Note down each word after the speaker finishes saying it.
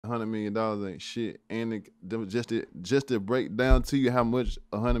$100 million ain't shit, and just to break down to you how much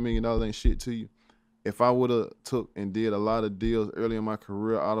 $100 million ain't shit to you. If I would have took and did a lot of deals early in my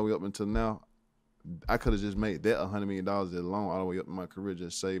career, all the way up until now, I could have just made that $100 million alone all the way up in my career,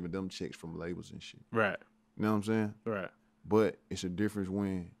 just saving them checks from labels and shit. Right. You know what I'm saying? Right. But it's a difference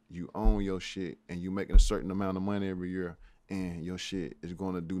when you own your shit and you making a certain amount of money every year, and your shit is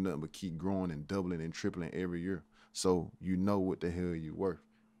going to do nothing but keep growing and doubling and tripling every year. So you know what the hell you worth,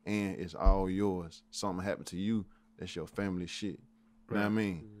 and it's all yours. Something happened to you, that's your family shit. You know what I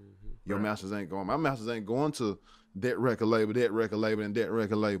mean? Your masters ain't going. My masters ain't going to that record label, and that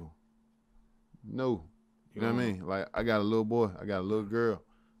record label. No. You know what I mean? Like, I got a little boy, I got a little girl.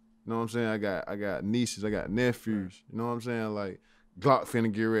 You know what I'm saying? I got nieces, I got nephews. You know what I'm saying? Like, Glock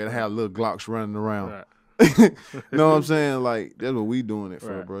finna get ready to have little Glocks running around. Right. You know what I'm saying? Like, that's what we doing it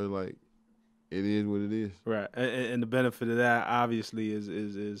for, bro. Like, it is what it is. Right. And the benefit of that, obviously,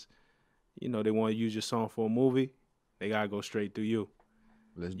 is you know, they want to use your song for a movie, they gotta go straight through you.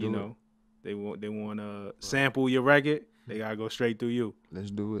 Let's do it. You know, they want to sample your record, they gotta go straight through you. Let's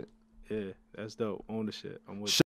do it. Yeah, that's dope. Ownership. I'm with you.